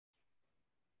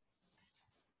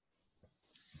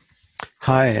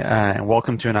Hi, and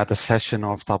welcome to another session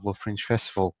of Tableau Fringe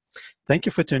Festival. Thank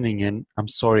you for tuning in. I'm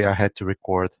sorry I had to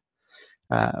record,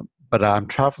 but I'm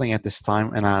traveling at this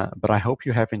time, but I hope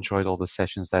you have enjoyed all the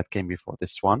sessions that came before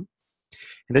this one,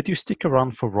 and that you stick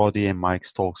around for Roddy and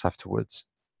Mike's talks afterwards.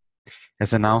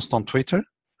 As announced on Twitter,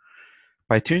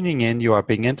 by tuning in, you are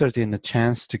being entered in a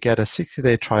chance to get a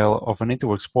 60-day trial of an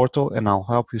Interworks portal, and I'll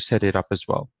help you set it up as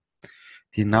well.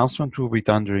 The announcement will be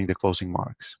done during the closing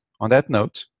marks. On that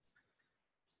note,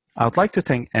 I would like to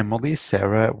thank Emily,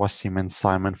 Sarah, Wasim, and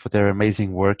Simon for their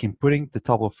amazing work in putting the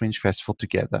Tableau Fringe Festival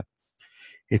together.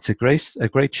 It's a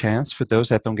great chance for those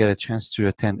that don't get a chance to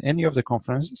attend any of the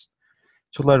conferences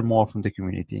to learn more from the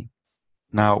community.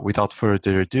 Now, without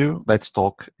further ado, let's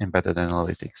talk embedded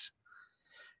analytics.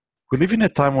 We live in a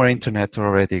time where internet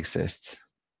already exists.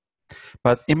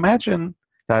 But imagine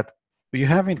that you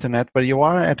have internet, but you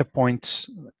are at a point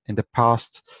in the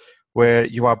past where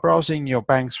you are browsing your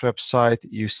bank's website,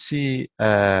 you see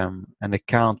an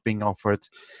account being offered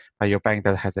by your bank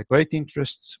that has a great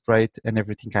interest rate and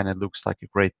everything kind of looks like a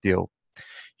great deal.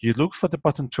 You look for the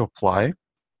button to apply,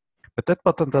 but that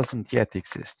button doesn't yet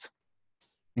exist.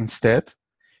 Instead,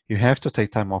 you have to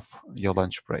take time off your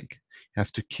lunch break. You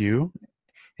have to queue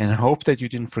and hope that you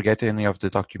didn't forget any of the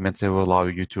documents that will allow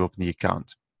you to open the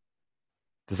account.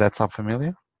 Does that sound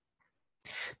familiar?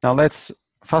 Now let's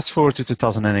fast forward to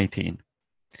 2018.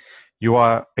 You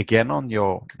are again on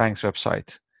your bank's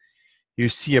website. You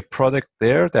see a product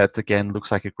there that again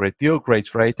looks like a great deal,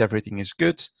 great rate, everything is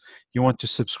good. You want to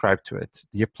subscribe to it.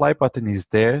 The apply button is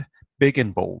there, big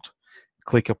and bold.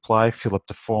 Click apply, fill up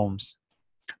the forms.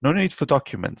 No need for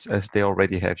documents as they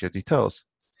already have your details.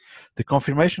 The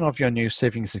confirmation of your new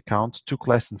savings account took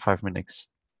less than 5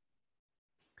 minutes.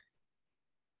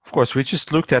 Of course, we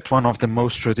just looked at one of the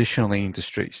most traditional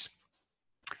industries.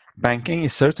 Banking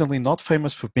is certainly not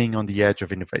famous for being on the edge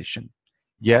of innovation.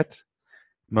 Yet,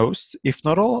 most, if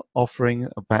not all,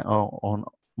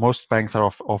 most banks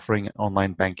are offering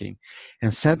online banking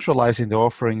and centralizing the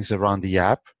offerings around the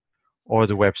app or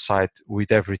the website with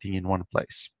everything in one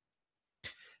place.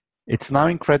 It's now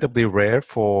incredibly rare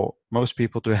for most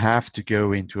people to have to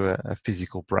go into a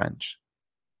physical branch.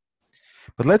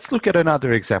 But let's look at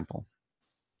another example.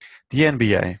 The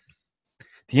NBA.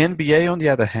 The NBA, on the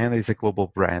other hand, is a global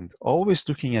brand, always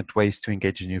looking at ways to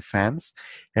engage new fans,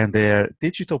 and their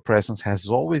digital presence has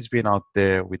always been out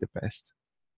there with the best.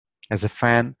 As a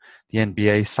fan, the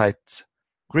NBA site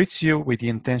greets you with the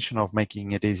intention of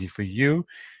making it easy for you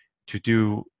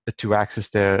to access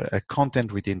their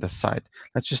content within the site.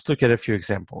 Let's just look at a few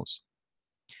examples.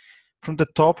 From the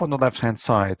top on the left-hand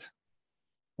side,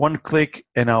 one click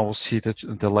and I will see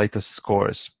the latest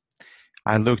scores.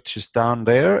 I looked just down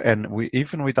there, and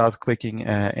even without clicking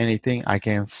anything, I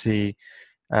can see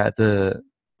the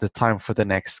time for the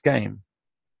next game.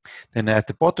 Then at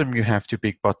the bottom, you have two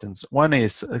big buttons. One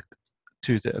is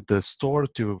to the store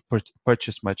to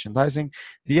purchase merchandising.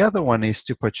 The other one is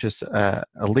to purchase a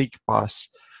league pass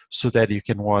so that you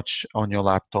can watch on your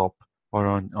laptop or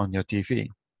on your TV.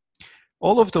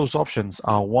 All of those options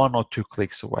are 1 or 2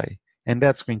 clicks away, and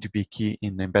that's going to be key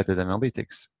in embedded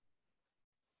analytics.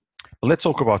 But let's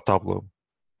talk about Tableau.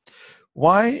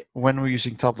 Why, when we're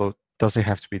using Tableau, does it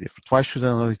have to be different? Why should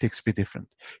analytics be different?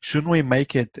 Shouldn't we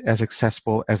make it as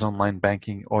accessible as online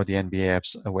banking or the NBA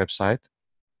app's website?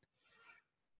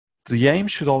 The aim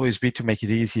should always be to make it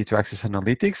easy to access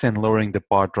analytics, and lowering the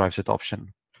bar drives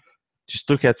adoption. Just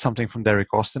look at something from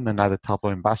Derek Austin, another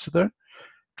Tableau ambassador.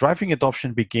 Driving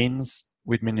adoption begins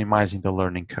with minimizing the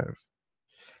learning curve.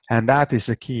 And that is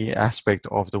a key aspect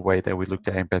of the way that we looked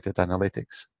at embedded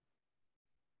analytics.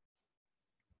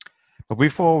 But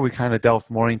before we kind of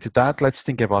delve more into that, let's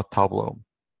think about Tableau.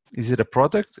 Is it a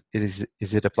product? Is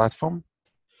it a platform?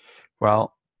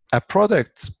 Well, a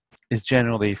product is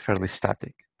generally fairly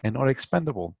static and not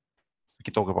expandable. We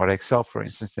can talk about Excel, for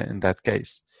instance, in that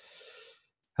case.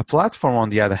 A platform, on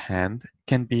the other hand,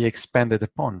 can be expanded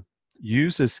upon.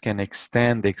 Users can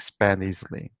expand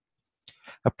easily.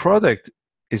 A product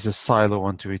is a silo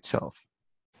unto itself.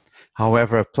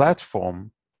 However, a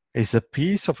platform is a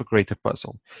piece of a greater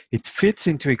puzzle. It fits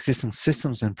into existing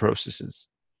systems and processes.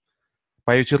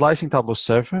 By utilizing Tableau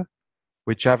Server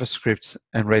with JavaScript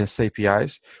and REST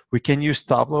APIs, we can use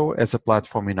Tableau as a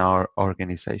platform in our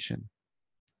organization.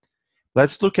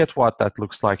 Let's look at what that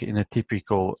looks like in a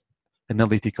typical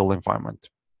analytical environment.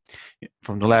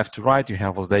 From the left to right, you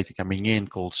have all the data coming in,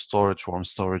 cold storage, warm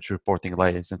storage, reporting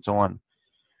layers, and so on.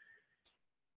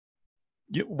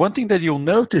 One thing that you'll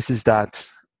notice is that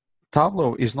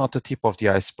Tableau is not the tip of the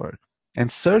iceberg.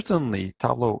 And certainly,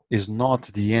 Tableau is not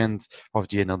the end of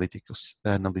the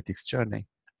analytics journey.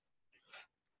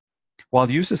 While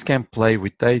users can play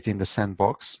with data in the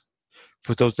sandbox,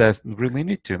 for those that really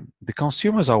need to, the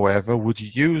consumers, however, would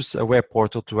use a web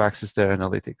portal to access their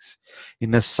analytics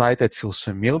in a site that feels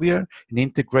familiar and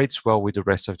integrates well with the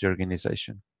rest of the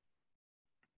organization.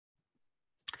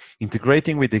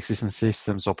 Integrating with existing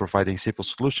systems or providing simple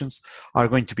solutions are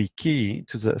going to be key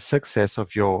to the success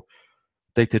of your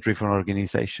data-driven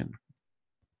organization.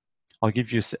 I'll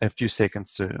give you a few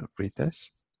seconds to read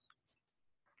this.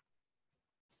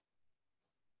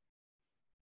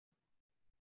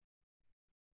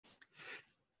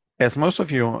 As most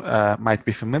of you might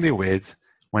be familiar with,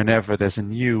 whenever there's a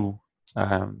new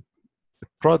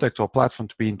product or platform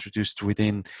to be introduced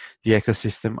within the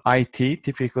ecosystem, IT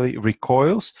typically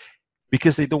recoils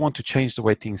because they don't want to change the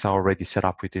way things are already set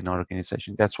up within our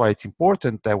organization. That's why it's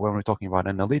important that when we're talking about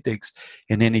analytics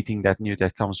and anything that new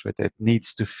that comes with it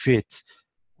needs to fit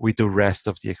with the rest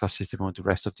of the ecosystem or the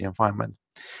rest of the environment.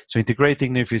 So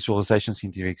integrating new visualizations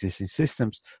into your existing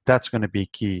systems, that's going to be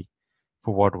key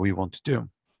for what we want to do.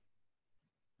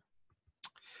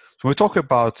 So when we talk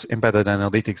about embedded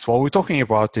analytics, what we're talking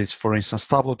about is, for instance,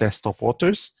 Tableau desktop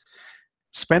authors,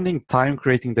 spending time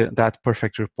creating that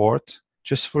perfect report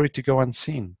just for it to go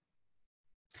unseen,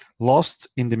 lost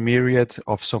in the myriad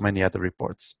of so many other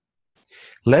reports.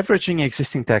 Leveraging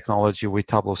existing technology with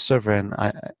Tableau server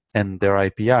and their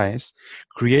APIs,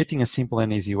 creating a simple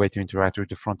and easy way to interact with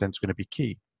the front end is going to be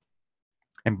key.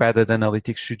 Embedded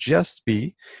analytics should just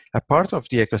be a part of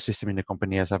the ecosystem in the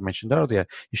company, as I've mentioned earlier.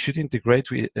 It should integrate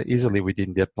easily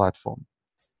within their platform.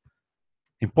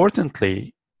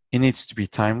 Importantly, it needs to be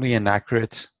timely and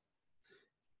accurate.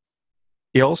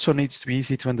 It also needs to be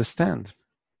easy to understand.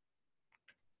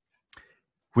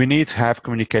 We need to have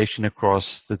communication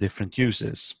across the different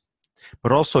users.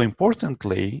 But also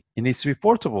importantly, it needs to be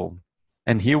portable.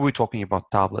 And here we're talking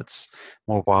about tablets,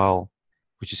 mobile,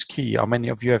 which is key. How many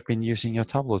of you have been using your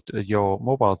tablet, your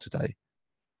mobile today?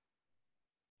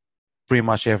 Pretty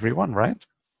much everyone, right?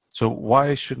 So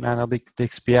why shouldn't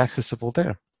analytics be accessible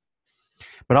there?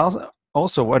 But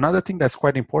also another thing that's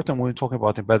quite important when we talk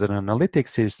about embedded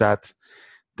analytics is that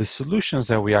the solutions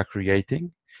that we are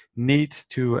creating need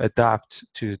to adapt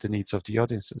to the needs of the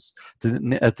audiences.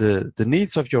 The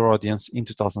needs of your audience in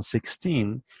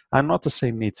 2016 are not the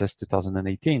same needs as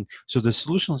 2018. So the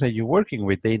solutions that you're working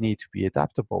with, they need to be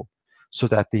adaptable so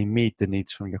that they meet the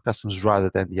needs from your customers rather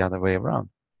than the other way around.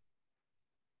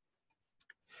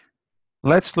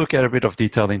 Let's look at a bit of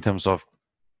detail in terms of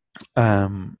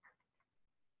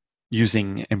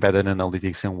using embedded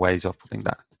analytics and ways of putting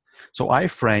that. So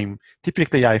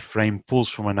typically iframe pulls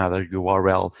from another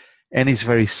URL and is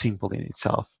very simple in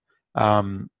itself.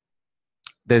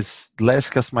 There's less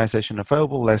customization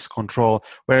available, less control,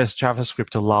 whereas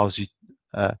JavaScript allows you,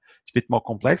 it's a bit more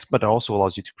complex, but it also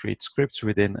allows you to create scripts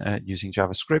within using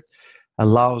JavaScript,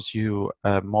 allows you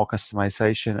more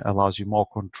customization, allows you more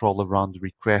control around the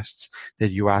requests that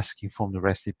you're asking from the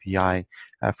REST API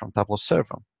from Tableau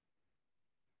Server.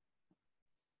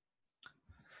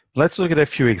 Let's look at a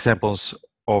few examples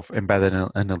of embedded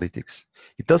analytics.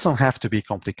 It doesn't have to be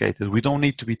complicated. We don't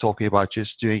need to be talking about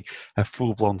just doing a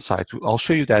full-blown site. I'll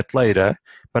show you that later,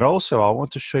 but also I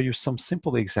want to show you some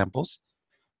simple examples.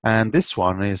 And this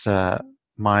one is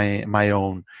my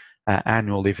own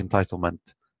annual leave entitlement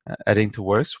at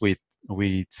Interworks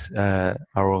with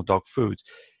our own dog food.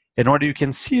 And what you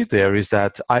can see there is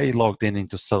that I logged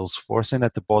into Salesforce, and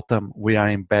at the bottom we are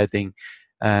embedding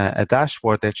a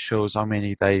dashboard that shows how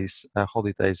many days,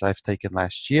 holidays I've taken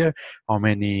last year, how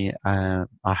many I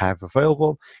have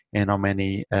available, and how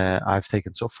many I've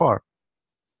taken so far.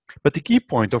 But the key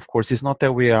point, of course, is not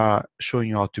that we are showing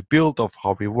you how to build or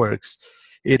how it works.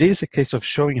 It is a case of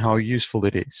showing how useful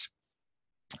it is.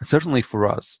 Certainly for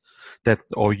us, that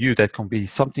can be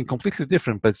something completely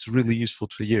different, but it's really useful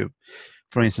to you.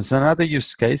 For instance, another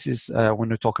use case is when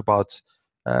we talk about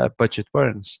budget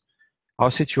burns. Our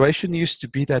situation used to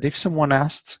be that if someone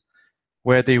asked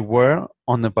where they were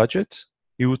on the budget,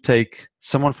 it would take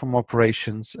someone from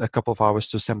operations a couple of hours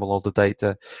to assemble all the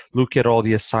data, look at all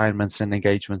the assignments and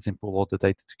engagements and pull all the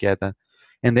data together,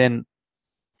 and then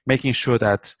making sure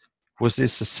that was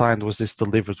this assigned, was this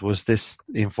delivered, was this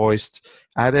invoiced,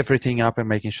 add everything up and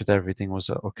making sure that everything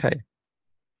was okay.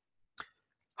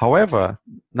 However,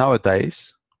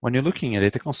 nowadays, when you're looking at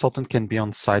it, a consultant can be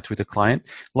on site with the client,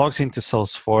 logs into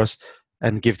Salesforce,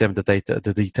 and give them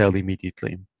the detail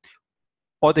immediately.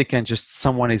 Or they can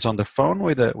someone is on the phone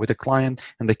with a client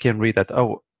and they can read that,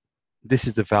 oh, this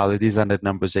is the value, these are the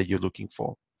numbers that you're looking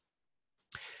for.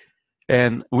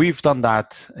 And we've done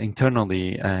that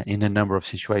internally in a number of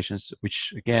situations,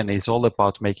 which again is all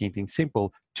about making things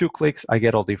simple. 2 clicks, I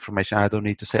get all the information. I don't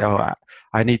need to say, oh,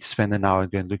 I need to spend an hour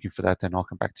going looking for that, and I'll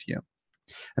come back to you.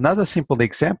 Another simple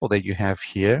example that you have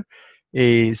here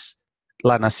is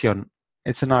La Nación.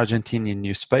 It's an Argentinian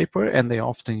newspaper, and they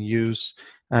often use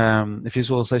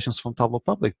visualizations from Tableau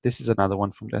Public. This is another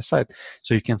one from their site.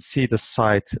 So you can see the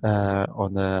site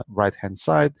on the right-hand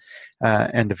side,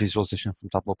 and the visualization from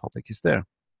Tableau Public is there.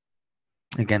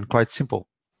 Again, quite simple.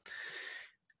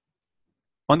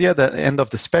 On the other end of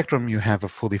the spectrum, you have a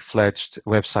fully fledged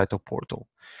website or portal.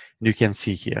 And you can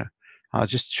see here. I'll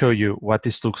just show you what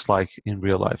this looks like in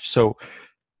real life. So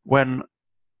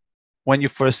when you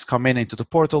first come into the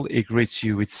portal, it greets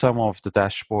you with some of the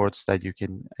dashboards that you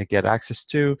can get access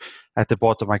to. At the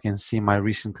bottom, I can see my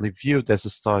recently viewed. There's a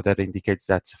star that indicates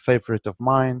that's a favorite of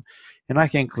mine. And I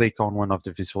can click on one of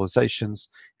the visualizations,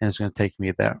 and it's going to take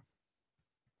me there.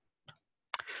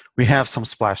 We have some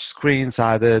splash screens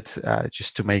added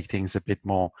just to make things a bit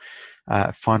more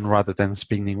fun rather than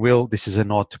spinning wheel. This is a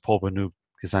nod to Paul Benu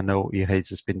because I know he hates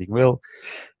the spinning wheel.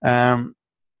 And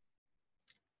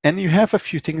you have a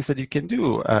few things that you can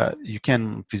do. You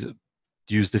can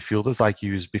use the filters like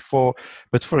you used before.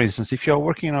 But for instance, if you're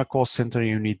working in a call center and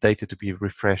you need data to be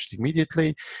refreshed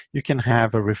immediately, you can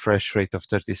have a refresh rate of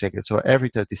 30 seconds. So every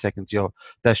 30 seconds, your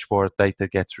dashboard data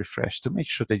gets refreshed to make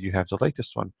sure that you have the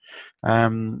latest one.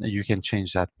 You can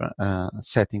change that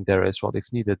setting there as well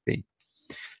if needed be.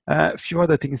 A few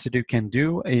other things that you can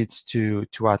do is to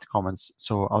add comments.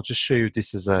 So I'll just show you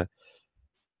this as a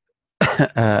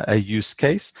use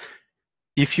case.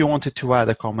 If you wanted to add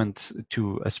a comment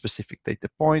to a specific data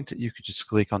point, you could just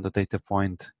click on the data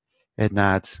point and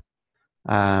add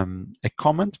a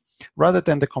comment. Rather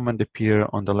than the comment appear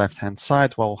on the left-hand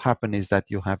side, what will happen is that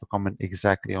you'll have a comment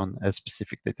exactly on a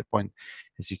specific data point,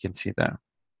 as you can see there.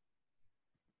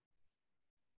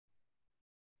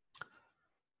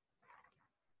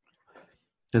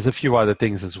 There's a few other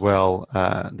things as well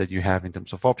that you have in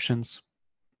terms of options,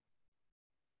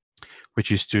 which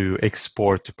is to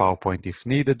export to PowerPoint if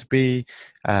needed be.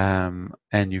 And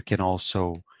you can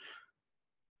also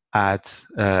add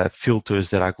filters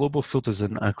that are global filters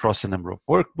across a number of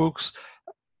workbooks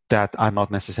that are not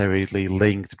necessarily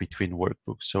linked between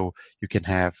workbooks. So you can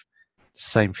have the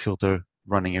same filter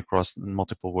running across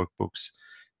multiple workbooks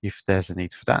if there's a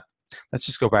need for that. Let's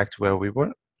just go back to where we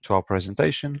were, to our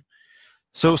presentation.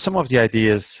 So some of the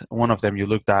ideas, one of them you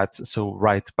looked at, so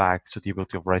write back, so the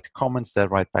ability of write comments that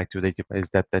write back to the database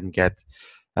that then get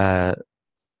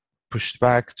pushed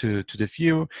back to the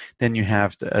view. Then you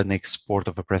have an export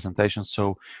of a presentation.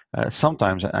 So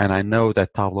sometimes, and I know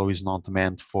that Tableau is not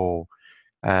meant for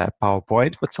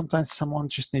PowerPoint, but sometimes someone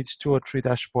just needs 2 or 3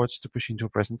 dashboards to push into a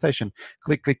presentation.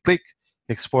 Click, click, click,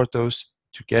 export those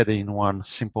together in one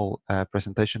simple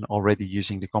presentation already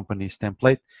using the company's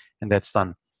template, and that's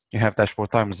done. You have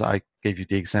dashboard times. I gave you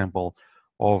the example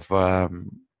of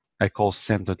a call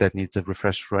center that needs a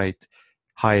refresh rate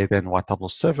higher than what Tableau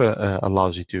Server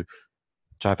allows you to.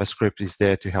 JavaScript is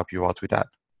there to help you out with that.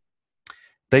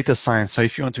 Data science. So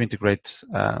if you want to integrate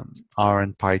R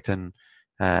and Python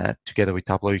together with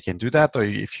Tableau, you can do that. Or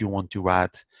if you want to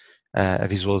add a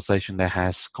visualization that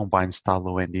has combines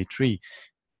Tableau and D3,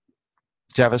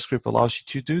 JavaScript allows you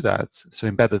to do that. So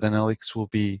embedded analytics will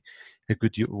be a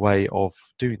good way of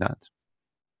doing that.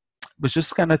 But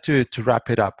just kind of to wrap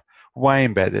it up, why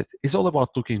embedded? It's all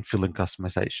about look and feel and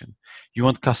customization. You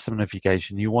want custom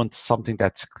navigation. You want something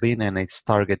that's clean and it's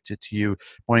targeted to you.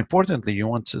 More importantly, you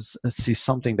want to see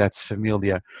something that's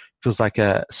familiar, feels like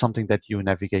something that you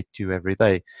navigate to every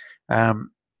day.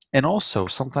 And also,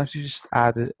 sometimes you just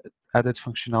added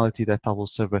functionality that Tableau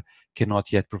Server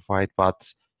cannot yet provide,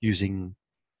 but using,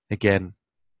 again,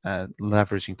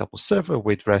 leveraging Tableau Server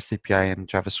with REST API and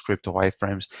JavaScript or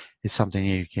wireframes is something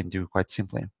you can do quite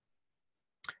simply.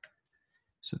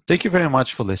 So thank you very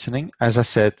much for listening. As I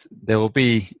said, there will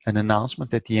be an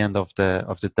announcement at the end of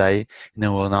the day, and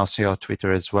then we'll announce your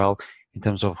Twitter as well in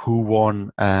terms of who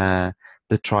won the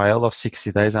trial of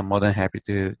 60 days. I'm more than happy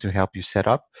to help you set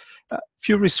up. A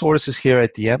few resources here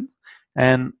at the end,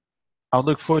 and I'll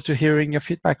look forward to hearing your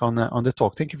feedback on the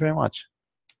talk. Thank you very much.